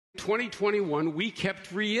2021, we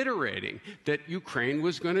kept reiterating that Ukraine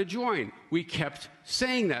was going to join. We kept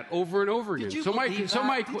saying that over and over again. So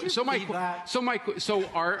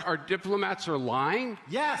our diplomats are lying?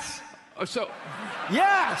 Yes.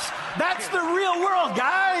 Yes, that's the real world,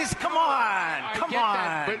 guys. Come on, come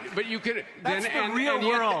on. But you could. That's the real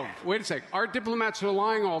world. Wait a sec. Our diplomats are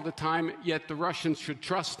lying all the time, yet the Russians should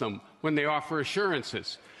trust them when they offer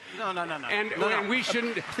assurances. No. And we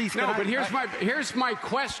shouldn't. Please. No, but here's my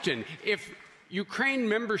question: if Ukraine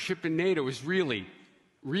membership in NATO is really,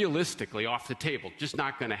 realistically off the table, just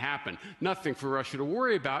not going to happen, nothing for Russia to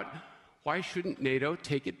worry about, why shouldn't NATO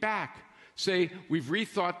take it back? Say, we've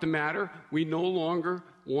rethought the matter, we no longer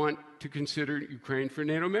want to consider Ukraine for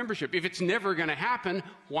NATO membership. If it's never going to happen,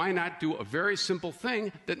 why not do a very simple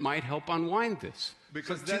thing that might help unwind this?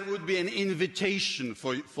 Because that would be an invitation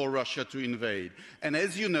for Russia to invade. And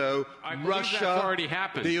as you know, Russia, already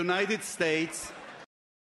happened. the United States,